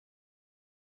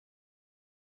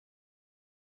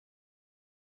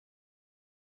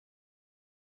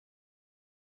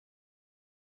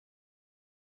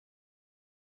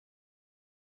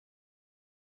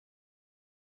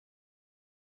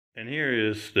And here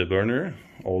is the burner,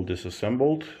 all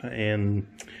disassembled, and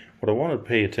what I want to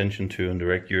pay attention to and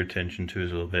direct your attention to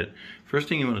is a little bit. First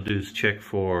thing you want to do is check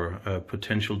for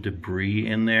potential debris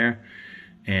in there.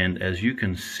 And as you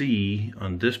can see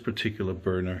on this particular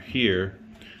burner here,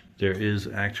 there is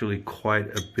actually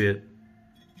quite a bit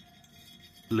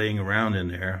laying around in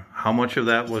there. How much of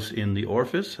that was in the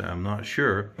orifice, I'm not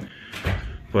sure.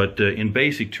 But in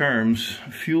basic terms,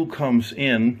 fuel comes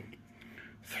in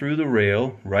through the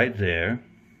rail right there,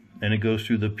 and it goes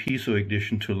through the piezo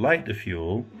ignition to light the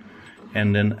fuel,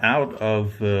 and then out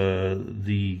of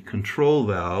the control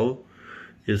valve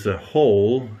is a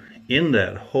hole. In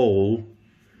that hole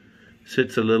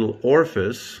sits a little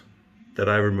orifice that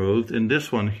I removed. In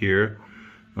this one here,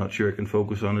 not sure I can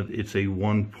focus on it, it's a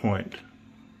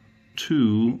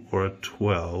 1.2 or a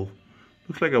 12,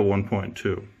 looks like a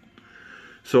 1.2.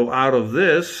 So out of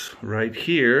this right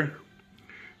here,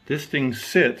 this thing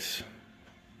sits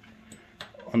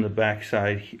on the back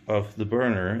side of the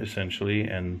burner essentially,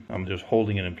 and I'm just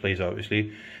holding it in place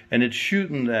obviously, and it's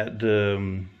shooting that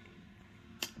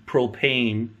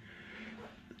propane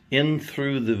in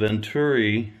through the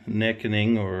venturi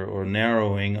necking or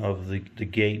narrowing of the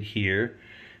gate here.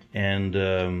 And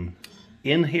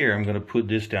in here, I'm going to put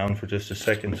this down for just a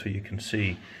second so you can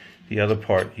see the other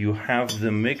part. You have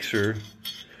the mixer,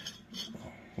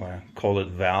 well, call it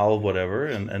valve, whatever,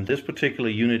 and this particular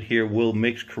unit here will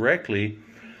mix correctly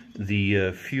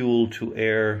the fuel to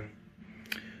air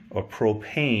or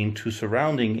propane to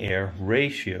surrounding air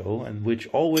ratio, and which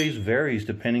always varies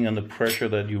depending on the pressure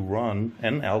that you run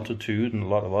and altitude and a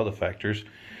lot of other factors.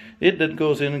 It then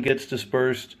goes in and gets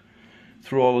dispersed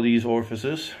through all of these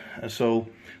orifices. So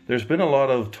there's been a lot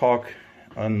of talk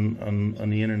on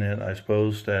the internet, I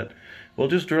suppose, that we'll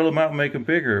just drill them out and make them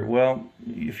bigger. Well,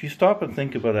 if you stop and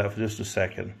think about that for just a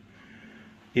second,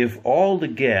 if all the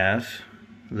gas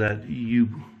that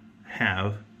you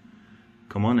have,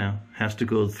 come on now, has to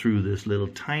go through this little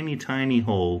tiny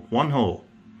hole, one hole,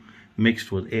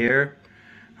 mixed with air,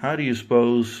 how do you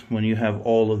suppose when you have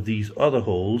all of these other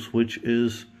holes, which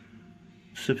is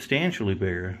substantially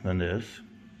bigger than this,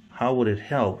 how would it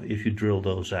help if you drill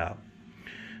those out?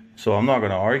 So I'm not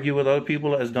going to argue with other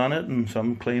people that has done it, and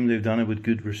some claim they've done it with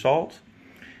good results.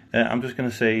 I'm just going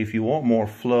to say, if you want more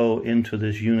flow into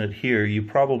this unit here, you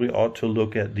probably ought to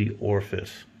look at the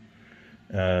orifice.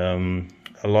 A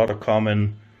lot of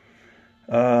common,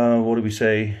 what do we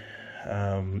say,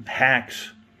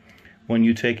 hacks when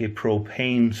you take a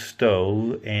propane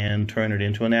stove and turn it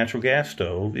into a natural gas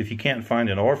stove. If you can't find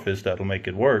an orifice that'll make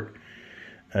it work,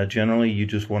 generally you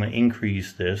just want to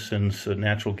increase this, since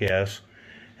natural gas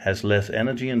has less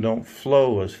energy and don't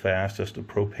flow as fast as the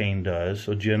propane does.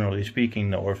 So generally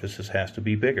speaking, the orifices has to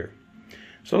be bigger.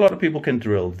 So a lot of people can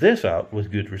drill this out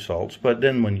with good results, but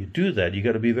then when you do that, you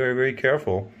got to be very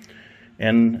careful,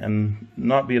 and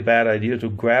not be a bad idea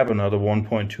to grab another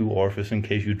 1.2 orifice in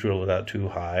case you drill it out too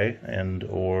high, and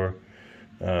or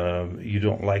you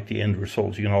don't like the end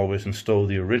results. You can always install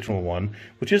the original one,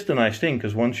 which is the nice thing,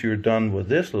 because once you're done with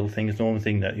this little thing, it's the only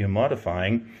thing that you're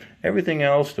modifying. Everything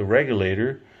else, the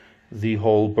regulator, the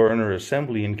whole burner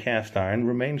assembly in cast iron,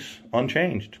 remains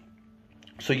unchanged.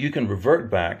 So you can revert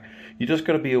back. You just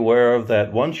got to be aware of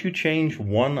that once you change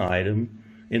one item,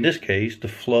 in this case the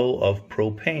flow of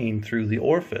propane through the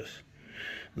orifice,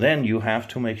 then you have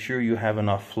to make sure you have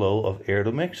enough flow of air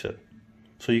to mix it.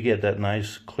 So you get that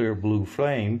nice clear blue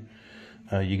flame.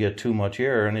 You get too much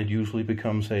air and it usually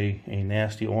becomes a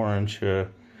nasty orange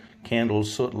candle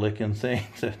soot licking thing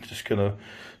that's just gonna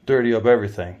dirty up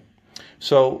everything.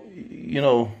 So, you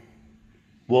know,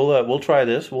 we'll try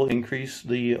this. We'll increase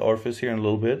the orifice here in a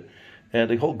little bit, and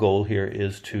the whole goal here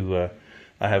is to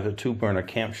I have a 2-burner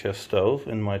camp chef stove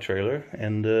in my trailer,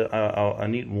 and I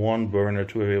need one burner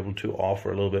to be able to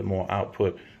offer a little bit more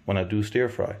output when I do stir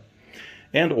fry,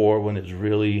 and or when it's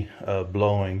really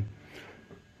blowing.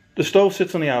 The stove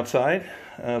sits on the outside,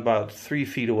 about 3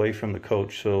 feet away from the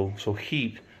coach, so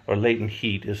heat or latent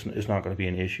heat is not going to be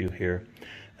an issue here.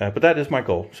 But that is my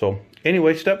goal. So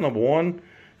anyway, step number 1,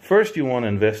 first you want to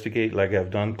investigate, like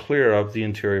I've done, clear up the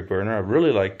interior burner. I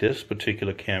really like this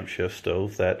particular camp chef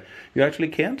stove that you actually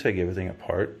can take everything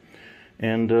apart,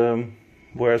 and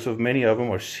whereas many of them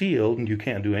are sealed and you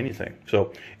can't do anything.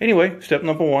 So anyway, step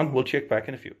number 1, we'll check back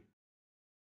in a few.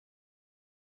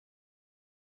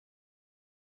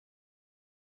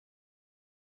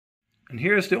 And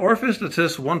here's the orifice that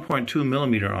says 1.2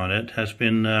 millimeter on it. Has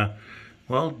been,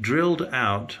 well, drilled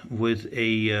out with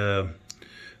a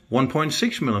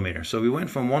 1.6 millimeter. So we went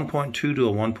from 1.2 to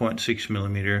a 1.6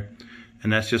 millimeter.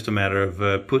 And that's just a matter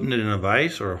of putting it in a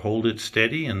vise or hold it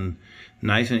steady and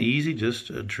nice and easy,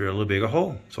 just drill a bigger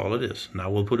hole. That's all it is.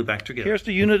 Now we'll put it back together. Here's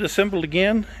the unit assembled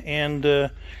again, and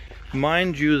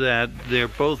mind you that they're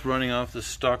both running off the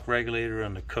stock regulator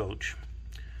on the coach.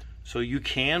 So you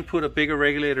can put a bigger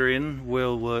regulator in,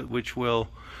 which will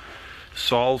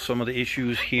solve some of the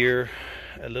issues here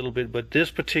a little bit, but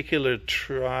this particular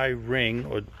tri-ring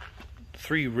or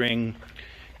 3-ring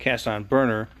cast iron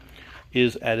burner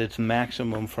is at its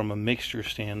maximum from a mixture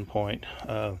standpoint.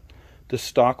 The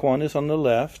stock one is on the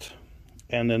left,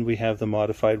 and then we have the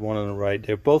modified one on the right.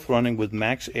 They're both running with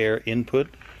max air input,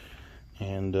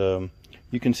 and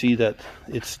you can see that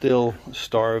it's still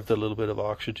starved a little bit of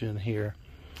oxygen here,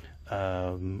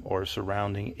 or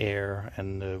surrounding air,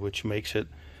 and which makes it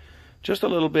just a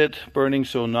little bit burning,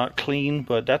 so not clean,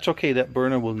 but that's okay. That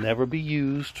burner will never be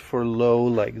used for low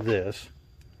like this.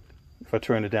 If I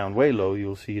turn it down way low,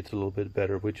 you'll see it's a little bit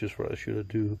better, which is what I should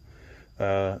do.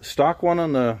 Stock one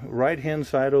on the right hand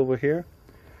side over here,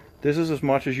 this is as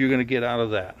much as you're going to get out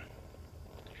of that,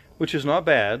 which is not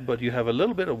bad, but you have a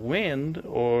little bit of wind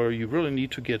or you really need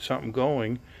to get something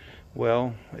going,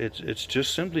 well, it's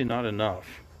just simply not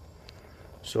enough.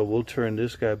 So we'll turn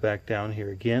this guy back down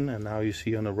here again, and now you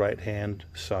see on the right hand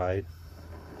side.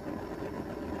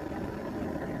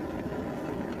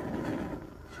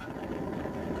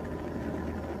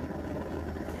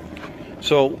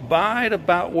 So bide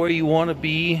about where you want to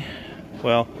be.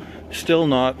 Well, still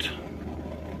not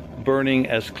burning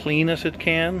as clean as it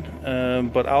can,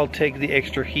 but I'll take the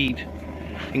extra heat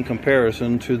in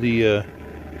comparison to the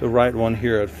right one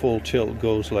here at full tilt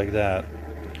goes like that,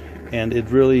 and it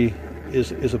really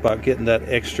is about getting that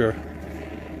extra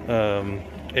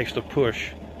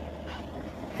push,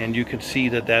 and you can see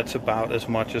that that's about as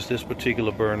much as this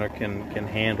particular burner can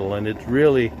handle, and it's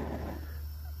really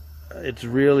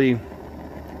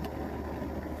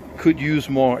could use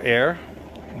more air,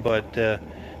 but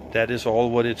that is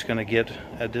all what it's going to get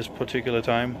at this particular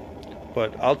time.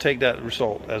 But I'll take that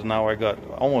result, as now I got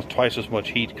almost twice as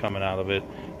much heat coming out of it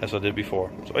as I did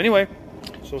before. So anyway,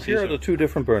 so here are the two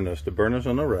different burners. The burners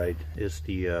on the right is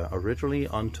the originally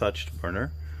untouched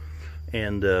burner,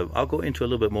 and I'll go into a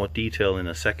little bit more detail in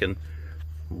a second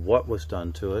what was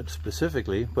done to it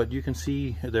specifically, but you can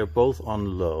see they're both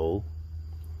on low,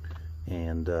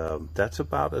 and that's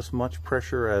about as much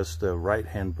pressure as the right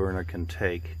hand burner can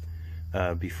take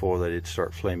before that it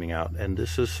starts flaming out. And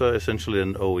this is essentially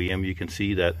an OEM. You can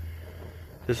see that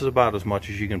this is about as much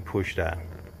as you can push that,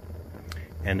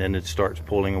 and then it starts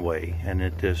pulling away, and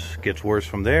it just gets worse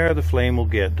from there. The flame will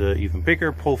get even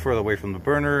bigger, pull further away from the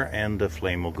burner, and the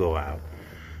flame will go out.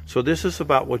 So this is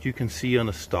about what you can see on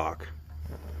the stock,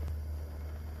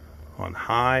 on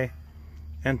high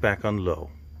and back on low.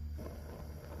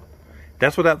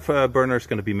 That's what that burner is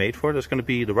going to be made for. That's going to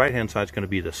be, the right hand side is going to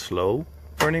be the slow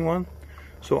burning one.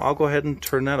 So I'll go ahead and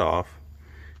turn that off,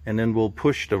 and then we'll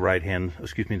push the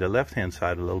the left hand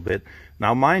side a little bit.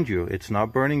 Now mind you, it's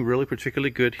not burning really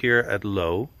particularly good here at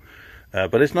low,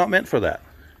 but it's not meant for that.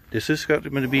 This is going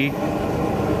to be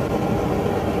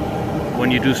when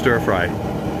you do stir fry.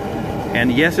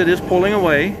 And yes, it is pulling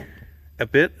away a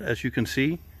bit, as you can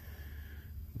see,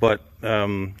 but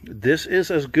this is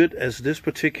as good as this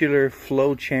particular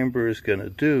flow chamber is going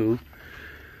to do.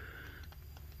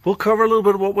 We'll cover a little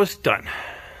bit of what was done.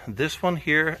 This one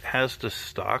here has the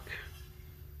stock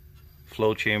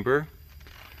flow chamber.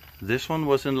 This one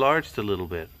was enlarged a little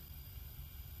bit.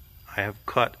 I have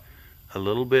cut a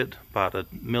little bit, about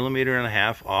 1.5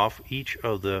 millimeters off each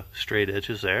of the straight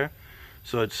edges there,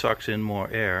 so it sucks in more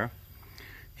air.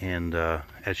 And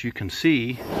as you can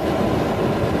see,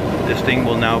 this thing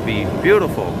will now be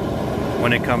beautiful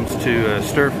when it comes to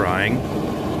stir frying.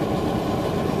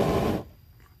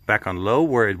 Back on low,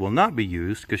 where it will not be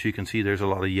used, because you can see there's a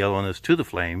lot of yellowness to the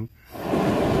flame,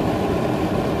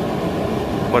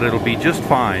 but it'll be just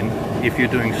fine if you're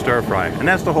doing stir fry, and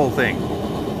that's the whole thing.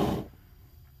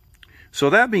 So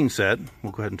that being said,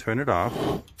 we'll go ahead and turn it off.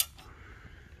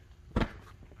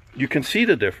 You can see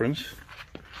the difference.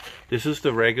 This is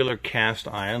the regular cast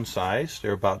iron size.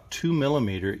 They're about 2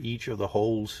 millimeters each of the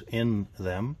holes in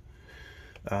them.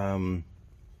 A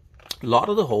lot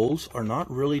of the holes are not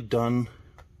really done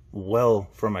well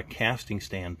from a casting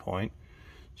standpoint.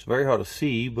 It's very hard to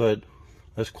see, but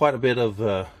there's quite a bit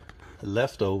of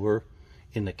leftover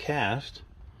in the cast,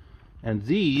 and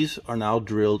these are now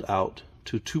drilled out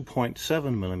to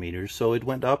 2.7 millimeters, so it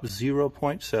went up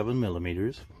 0.7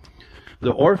 millimeters.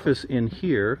 The orifice in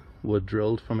here was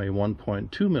drilled from a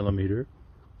 1.2 millimeter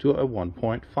to a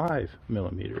 1.5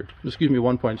 millimeter, excuse me,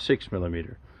 1.6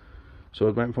 millimeter. So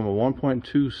it went from a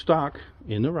 1.2 stock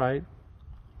in the right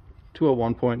to a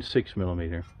 1.6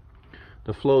 millimeter.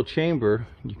 The flow chamber,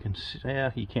 you can see,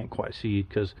 you can't quite see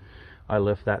because I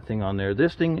left that thing on there.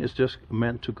 This thing is just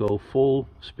meant to go full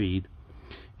speed,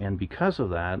 and because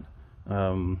of that,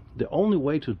 the only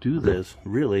way to do this,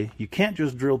 really, you can't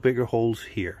just drill bigger holes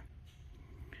here,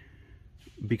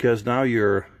 because now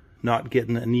you're not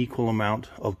getting an equal amount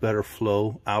of better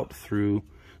flow out through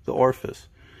the orifice.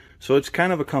 So it's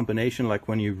kind of a combination, like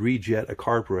when you rejet a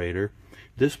carburetor.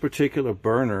 This particular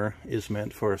burner is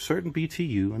meant for a certain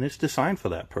BTU, and it's designed for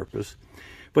that purpose,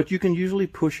 but you can usually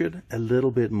push it a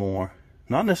little bit more.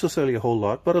 Not necessarily a whole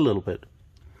lot, but a little bit.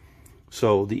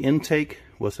 So the intake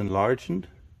was enlarged. You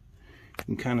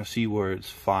can kind of see where it's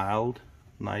filed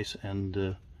nice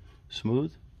and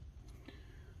smooth.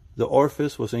 The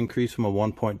orifice was increased from a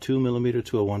 1.2 millimeter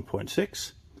to a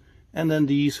 1.6, and then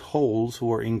these holes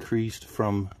were increased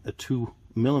from a 2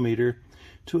 millimeter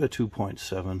to a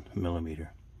 2.7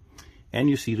 millimeter. And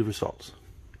you see the results.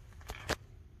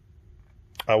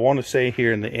 I want to say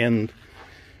here in the end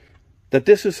that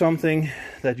this is something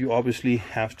that you obviously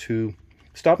have to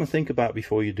stop and think about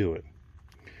before you do it.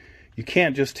 You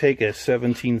can't just take a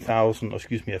 15,000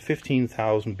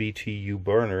 BTU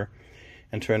burner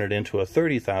and turn it into a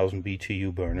 30,000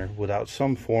 BTU burner without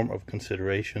some form of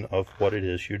consideration of what it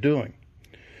is you're doing.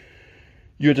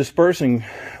 You're dispersing,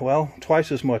 well,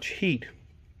 twice as much heat.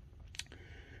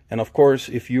 And of course,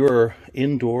 if you're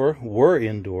indoor,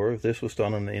 if this was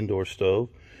done on an indoor stove,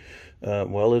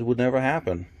 well, it would never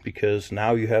happen, because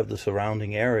now you have the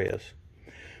surrounding areas.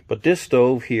 But this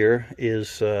stove here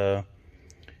is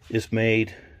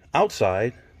made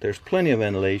outside. There's plenty of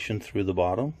ventilation through the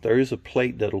bottom. There is a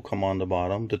plate that will come on the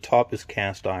bottom. The top is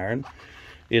cast iron.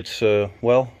 It's,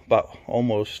 well, about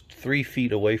almost 3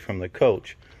 feet away from the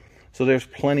coach. So there's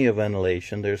plenty of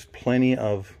ventilation. There's plenty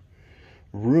of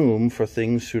room for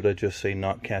things, should I just say,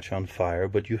 not catch on fire.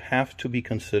 But you have to be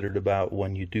considered about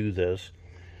when you do this,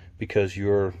 because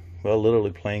you're, well,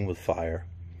 literally playing with fire.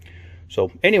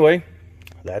 So anyway,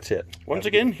 that's it. Once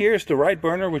again, here's the right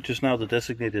burner, which is now the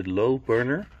designated low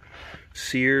burner.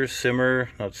 Sear, simmer,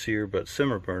 not sear, but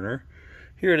simmer burner.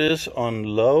 Here it is on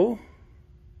low,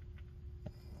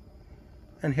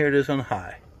 and here it is on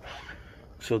high.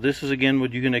 So this is again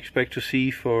what you can expect to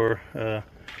see for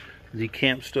the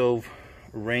Camp Stove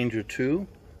Ranger 2.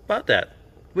 About that,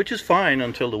 which is fine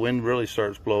until the wind really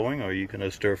starts blowing, or you can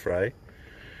stir fry.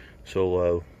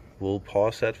 So we'll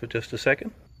pause that for just a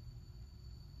second.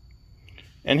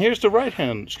 And here's the right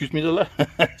hand, excuse me, the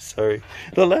left, sorry,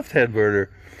 the left hand burner.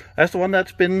 That's the one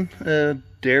that's been,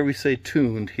 dare we say,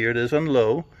 tuned. Here it is on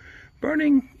low,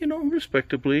 burning, you know,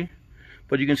 respectably.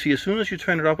 But you can see as soon as you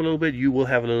turn it up a little bit, you will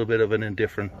have a little bit of an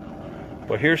indifferent.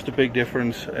 But here's the big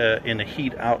difference in the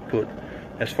heat output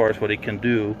as far as what it can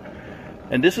do.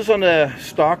 And this is on a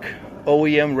stock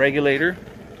OEM regulator.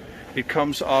 It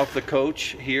comes off the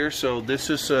coach here. So this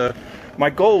is, my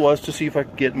goal was to see if I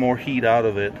could get more heat out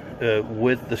of it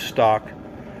with the stock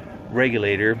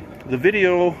regulator. The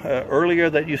video earlier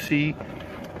that you see,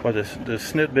 or the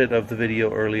snippet of the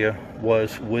video earlier,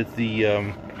 was with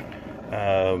the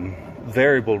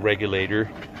variable regulator,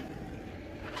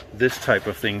 this type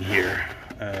of thing here,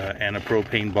 and a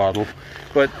propane bottle.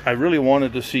 But I really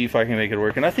wanted to see if I can make it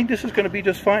work, and I think this is going to be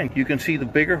just fine. You can see the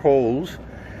bigger holes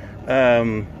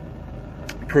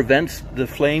prevents the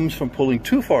flames from pulling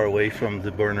too far away from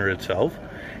the burner itself,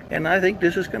 and I think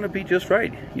this is going to be just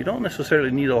right. You don't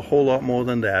necessarily need a whole lot more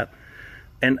than that,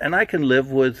 and I can live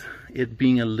with it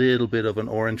being a little bit of an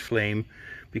orange flame,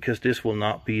 because this will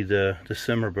not be the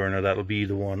simmer burner. That'll be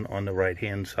the one on the right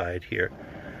hand side here.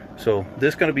 So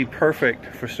this is going to be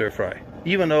perfect for stir fry.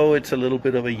 Even though it's a little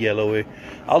bit of a yellowy,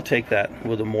 I'll take that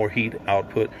with a more heat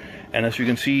output. And as you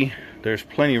can see, there's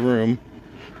plenty of room.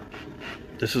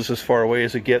 This is as far away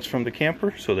as it gets from the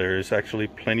camper, so there is actually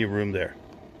plenty of room there.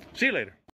 See you later.